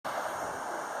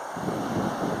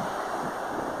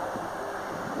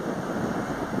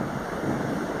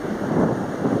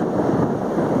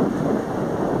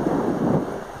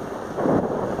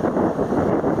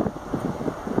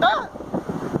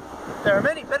There are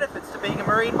many benefits to being a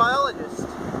marine biologist.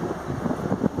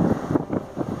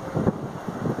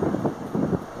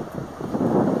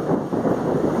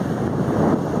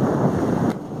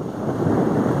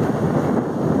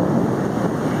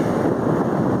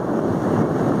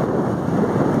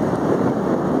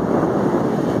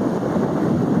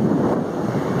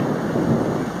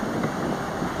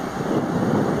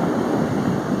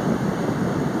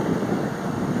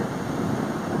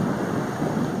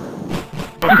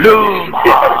 Bloom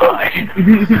high!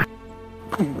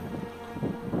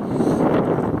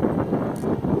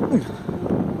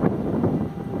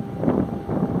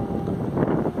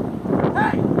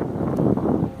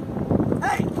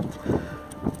 Hey!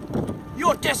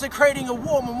 You're desecrating a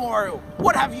war memorial.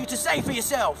 What have you to say for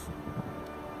yourself?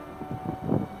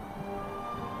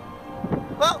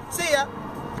 Well, see ya!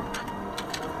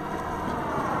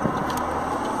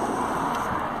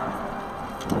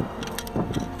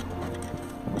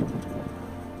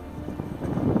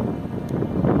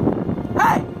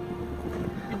 Hey!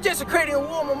 You're desecrating a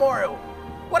war memorial.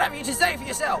 What have you to say for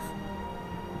yourself?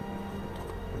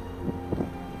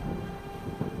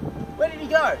 Where did he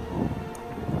go?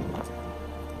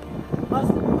 A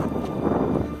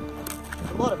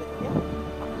lot of it, yeah?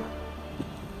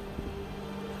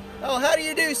 Oh, how do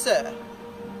you do, sir?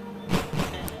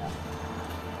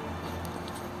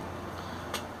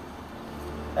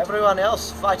 Everyone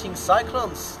else fighting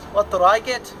cyclones. What do I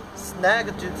get?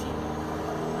 Snag duty.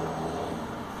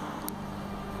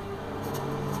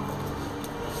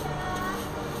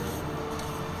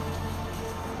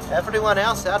 Everyone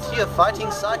else out here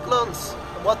fighting cyclones.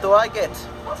 And what do I get?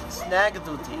 Snag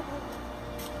duty.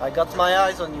 I got my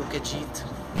eyes on you, Kajit.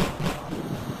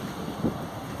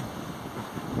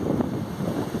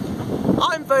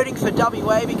 I'm voting for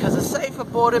WA because a safer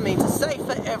border means a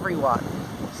safer everyone.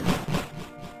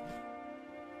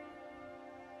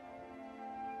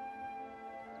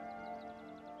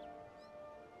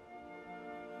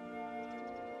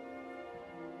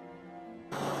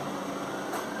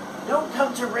 Don't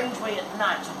come to Rangeway at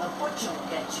night or the butcher will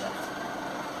get you.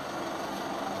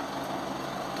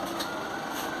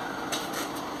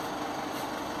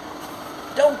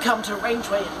 Don't come to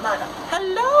Rangeway at night.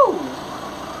 Hello!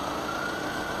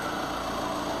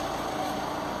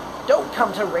 Don't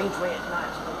come to Rangeway at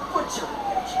night or the butcher will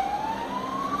get you.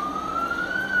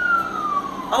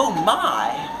 Oh my!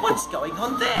 What's going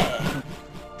on there?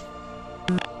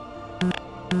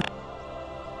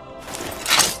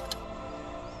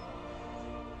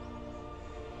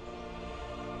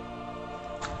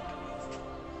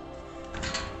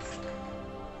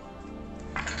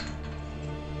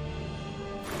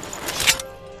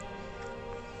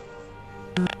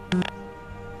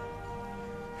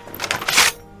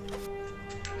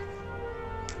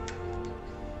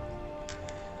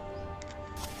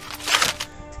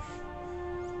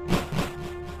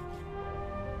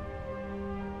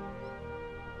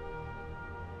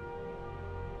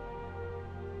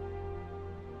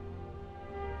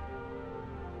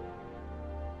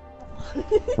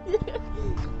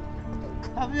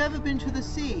 Have you ever been to the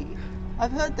sea?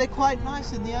 I've heard they're quite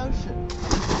nice in the ocean.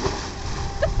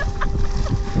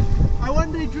 I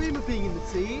one day dream of being in the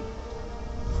sea.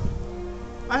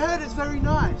 I heard it's very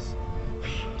nice.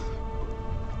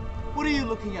 What are you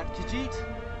looking at, Kajit?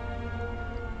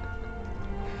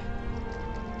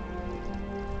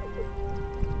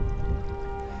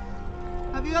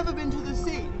 Have you ever been to the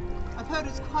sea? I've heard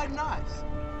it's quite nice.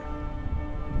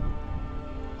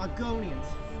 Argonians.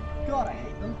 God, I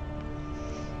hate them.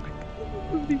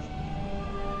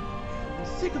 I'm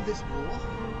sick of this war.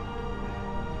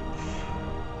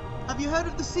 Have you heard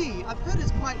of the sea? I've heard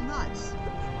it's quite nice.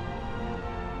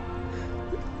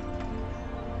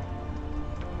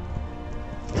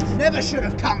 Never should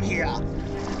have come here.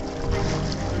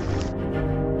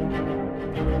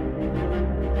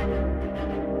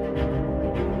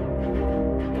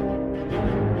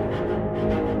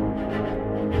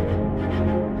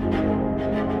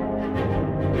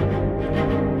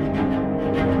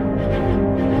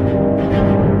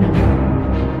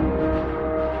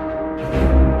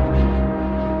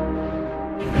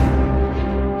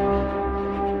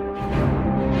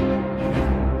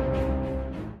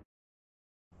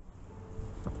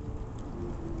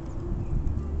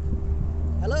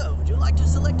 Hello, would you like to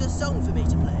select a song for me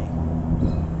to play?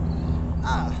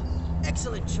 Ah,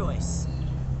 excellent choice.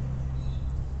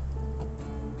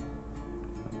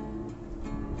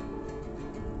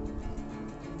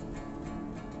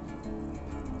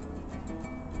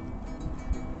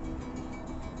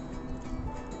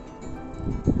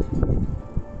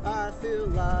 feel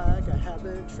like I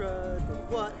haven't tried,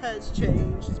 but what has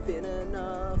changed has been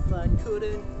enough. I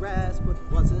couldn't grasp what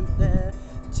wasn't there,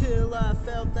 till I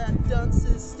felt that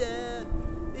dunce's stare.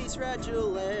 These fragile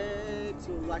legs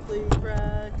will likely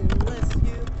crack unless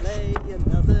you play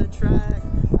another track.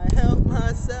 I help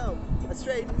myself, I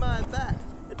straighten my back,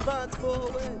 advance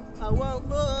forward, I won't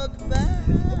look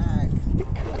back.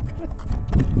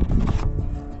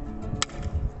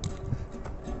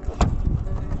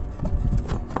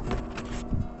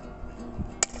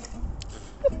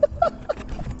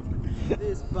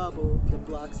 This bubble that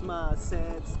blocks my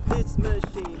sense, this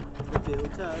machine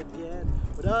built again.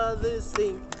 But others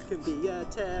think can be a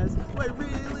test. I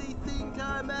really think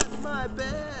I'm at my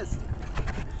best.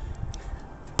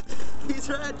 These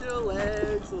fragile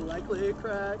legs will likely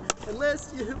crack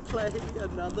unless you play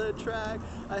another track.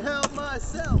 I help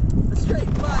myself, I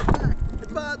straighten my back,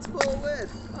 advance forward,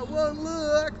 I won't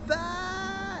look back.